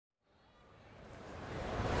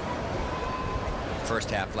first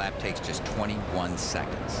half lap takes just 21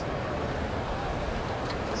 seconds.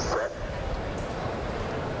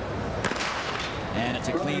 And it's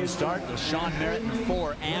a clean start. Sean Merritt in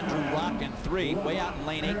 4, Andrew Rock in 3. Way out in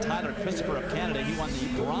lane 8, Tyler Christopher of Canada. He won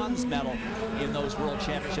the bronze medal in those World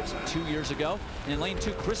Championships 2 years ago. And in lane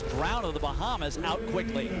 2, Chris Brown of the Bahamas out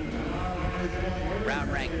quickly.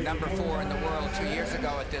 Brown ranked number 4 in the world 2 years ago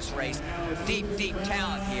at this race. Deep, deep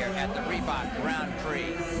talent here at the Reebok Grand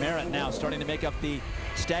Prix. Merritt now starting to make up the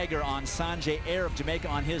stagger on Sanjay Ayer of Jamaica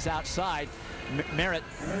on his outside. Merritt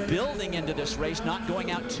building into this race, not going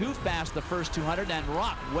out too fast the first 200, and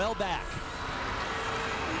Rock well back.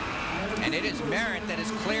 And it is Merritt that is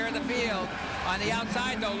clear of the field. On the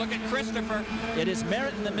outside, though, look at Christopher. It is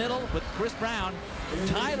Merritt in the middle with Chris Brown.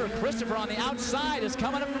 Tyler Christopher on the outside is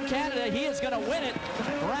coming up from Canada. He is going to win it.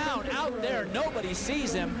 Brown out there. Nobody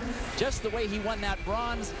sees him. Just the way he won that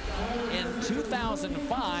bronze in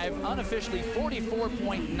 2005. Unofficially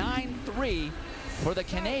 44.93 for the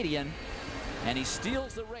Canadian. And he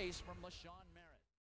steals the race from LaShawn.